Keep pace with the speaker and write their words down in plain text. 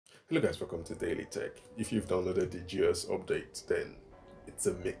Hello guys, welcome to Daily Tech. If you've downloaded the GeoS update, then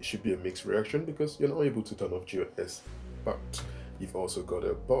it should be a mixed reaction because you're not able to turn off GeoS. But you've also got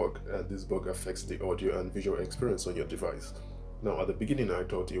a bug, and this bug affects the audio and visual experience on your device. Now, at the beginning, I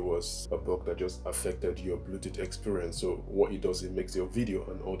thought it was a bug that just affected your Bluetooth experience. So what it does, it makes your video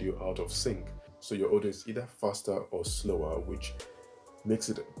and audio out of sync. So your audio is either faster or slower, which makes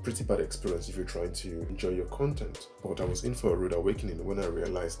it a pretty bad experience if you're trying to enjoy your content. But I was in for a rude awakening when I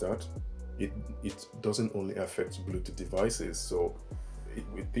realized that it doesn't only affect Bluetooth devices. So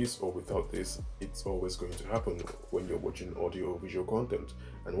with this or without this, it's always going to happen when you're watching audio or visual content.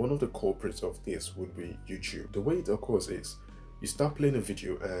 And one of the culprits of this would be YouTube. The way it occurs is you start playing a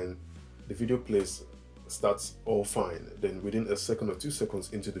video and the video starts all fine. Then within a second or 2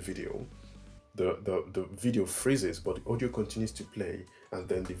 seconds into the video, the video freezes, but the audio continues to play, and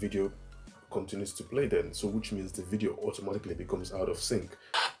then the video continues to play then, so which means the video automatically becomes out of sync.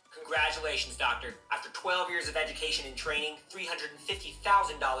 Congratulations, doctor. After 12 years of education and training,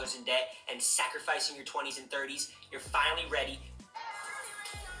 $350,000 in debt, and sacrificing your 20s and 30s, you're finally ready.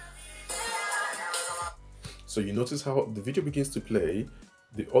 So you notice how the video begins to play,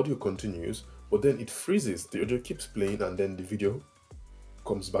 the audio continues, but then it freezes. The audio keeps playing, and then the video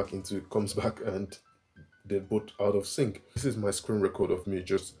comes back and they're both out of sync. This is my screen record of me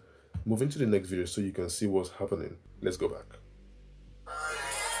just moving to the next video so you can see what's happening. Let's go back.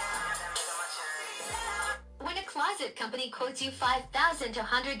 When a closet company quotes you $5,000 to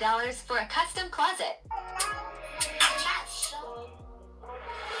 $100 for a custom closet.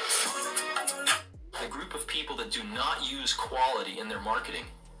 The group of people that do not use quality in their marketing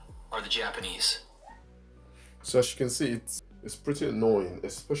are the Japanese. So as you can see, it's pretty annoying,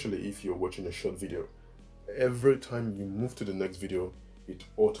 especially if you're watching a short video. Every time you move to the next video, it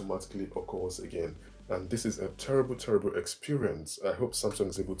automatically occurs again. And this is a terrible, terrible experience. I hope Samsung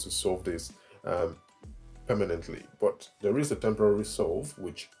is able to solve this permanently. But there is a temporary solve,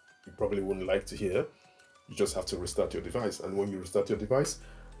 which you probably wouldn't like to hear. You just have to restart your device. And when you restart your device,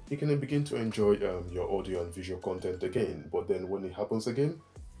 you can then begin to enjoy your audio and visual content again. But then when it happens again,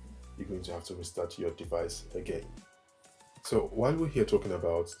 you're going to have to restart your device again. So while we're here talking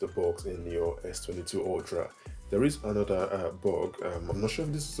about the bugs in your S22 Ultra, there is another bug. I'm not sure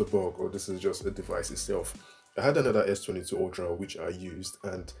if this is a bug or this is just a device itself. I had another S22 Ultra which I used,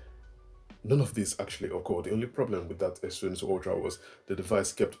 and none of this actually occurred. The only problem with that S22 Ultra was the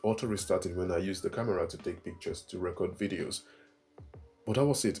device kept auto restarting when I used the camera to take pictures, to record videos. But that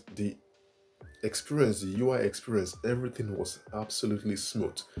was it. The experience, the UI experience, everything was absolutely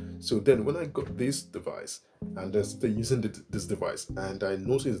smooth. So then when I got this device and then started using this device, and I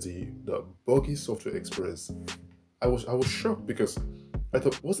noticed the buggy software experience, I was shocked, because I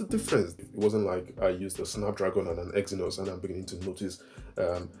thought, what's the difference? It wasn't like I used a Snapdragon and an Exynos and I'm beginning to notice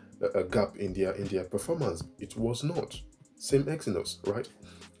a gap in their performance. It was not. Same Exynos, right?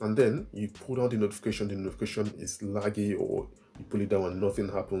 And then you pull down the notification is laggy, or you pull it down and nothing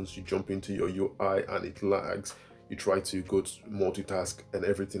happens. You jump into your UI and it lags. You try to go to multitask and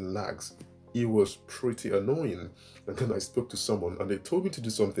everything lags. It was pretty annoying. And then I spoke to someone and they told me to do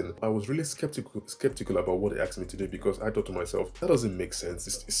something. I was really skeptical about what they asked me to do, because I thought to myself, that doesn't make sense.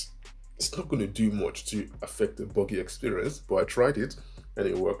 It's not going to do much to affect the buggy experience. But I tried it and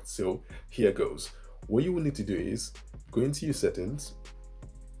it worked. So here goes. What you will need to do is go into your settings,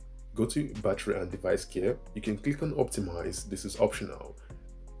 go to battery and device care. You can click on optimize. This is optional,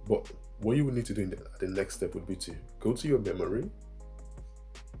 but what you will need to do the next step would be to go to your memory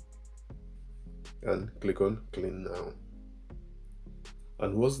and click on clean now.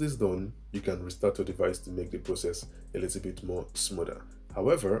 And once this is done, you can restart your device to make the process a little bit more smoother.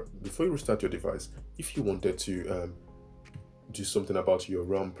 However, before you restart your device, if you wanted to do something about your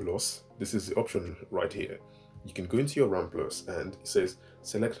RAM plus, this is the option right here. You can go into your RAM plus and it says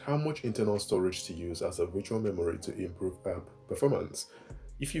select how much internal storage to use as a virtual memory to improve app performance.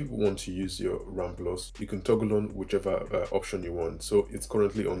 If you want to use your RAM plus, you can toggle on whichever option you want. So it's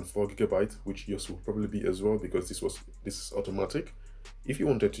currently on 4 GB, which yours will probably be as well, because this is automatic. If you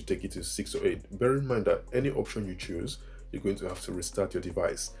wanted to take it to 6 or 8, bear in mind that any option you choose, you're going to have to restart your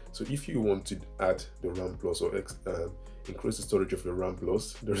device. So if you want to add the RAM plus or increase the storage of your RAM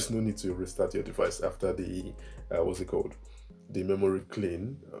plus, there is no need to restart your device after the the memory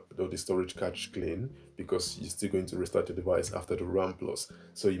clean or the storage cache clean, because you're still going to restart your device after the RAM plus.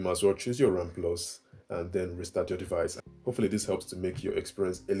 So you must as well choose your RAM plus and then restart your device. Hopefully this helps to make your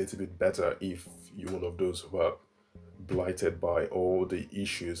experience a little bit better if you're one of those who are blighted by all the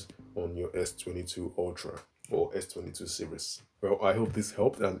issues on your S22 Ultra or S22 series. Well, I hope this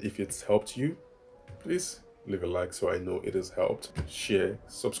helped, and if it's helped you, please leave a like so I know it has helped. Share,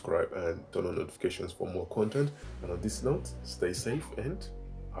 subscribe, and turn on notifications for more content. And on this note, stay safe, and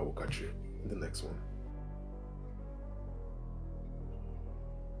I will catch you in the next one.